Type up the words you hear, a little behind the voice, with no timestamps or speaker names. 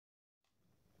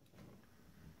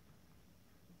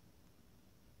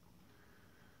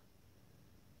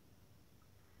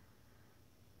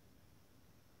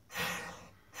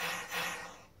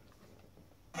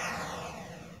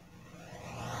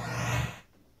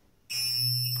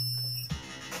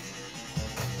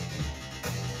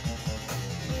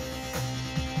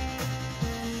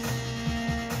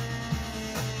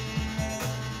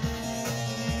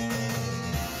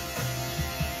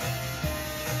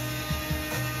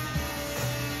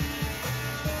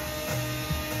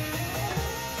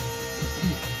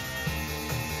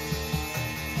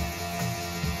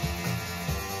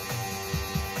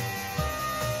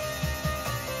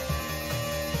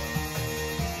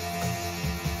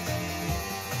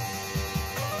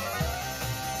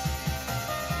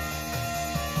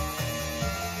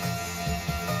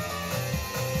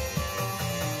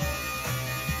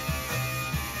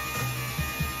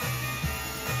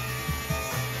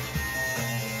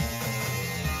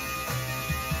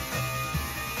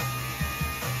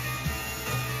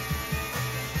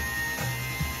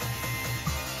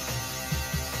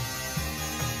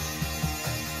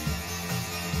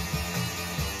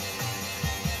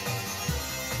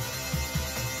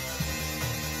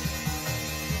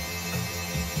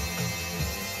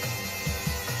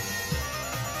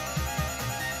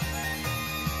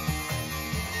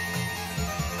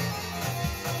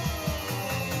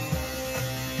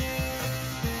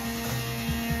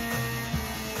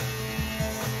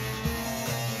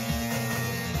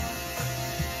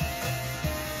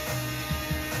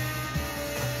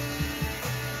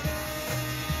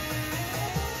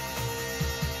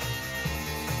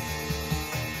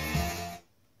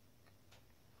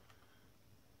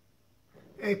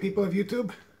Hey people of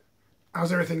YouTube,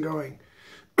 how's everything going?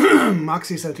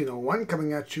 Moxie1701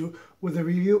 coming at you with a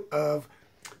review of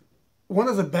one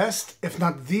of the best, if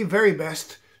not the very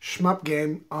best, shmup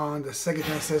game on the Sega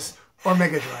Genesis or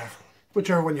Mega Drive,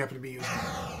 whichever one you happen to be using.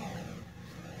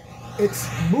 It's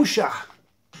M.U.S.H.A,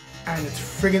 and it's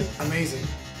friggin' amazing.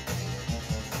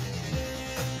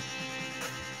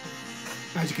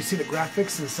 As you can see, the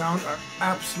graphics and sound are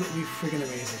absolutely friggin'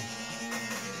 amazing.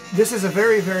 This is a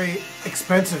very, very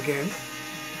expensive game,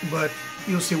 but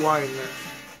you'll see why in a minute.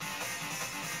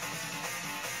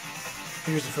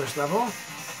 Here's the first level.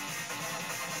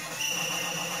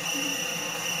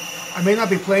 I may not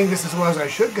be playing this as well as I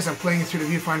should because I'm playing it through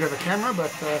the viewfinder of a camera,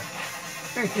 but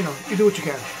hey, you know, you do what you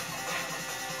can.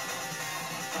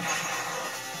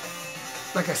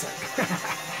 Like I said.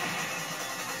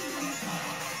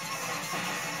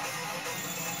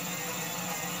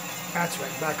 That's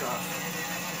right, back off.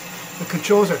 The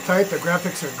controls are tight, the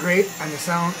graphics are great, and the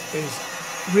sound is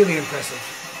really impressive.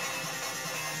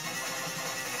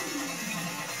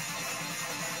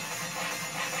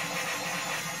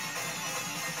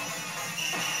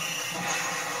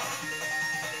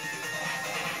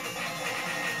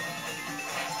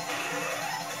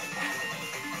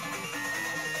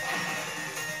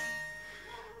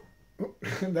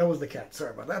 That was the cat,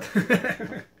 sorry about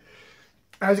that.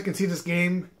 As you can see, this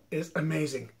game is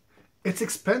amazing. It's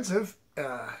expensive.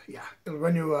 Yeah, it'll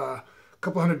run you a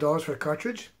couple $100 for a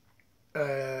cartridge.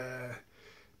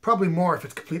 Probably more if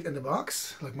it's complete in the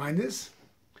box, like mine is.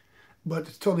 But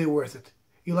it's totally worth it.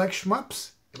 You like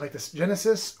shmups? You like the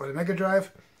Genesis or the Mega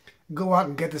Drive? Go out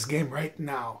and get this game right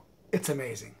now. It's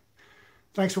amazing.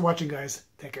 Thanks for watching, guys.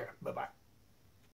 Take care. Bye-bye.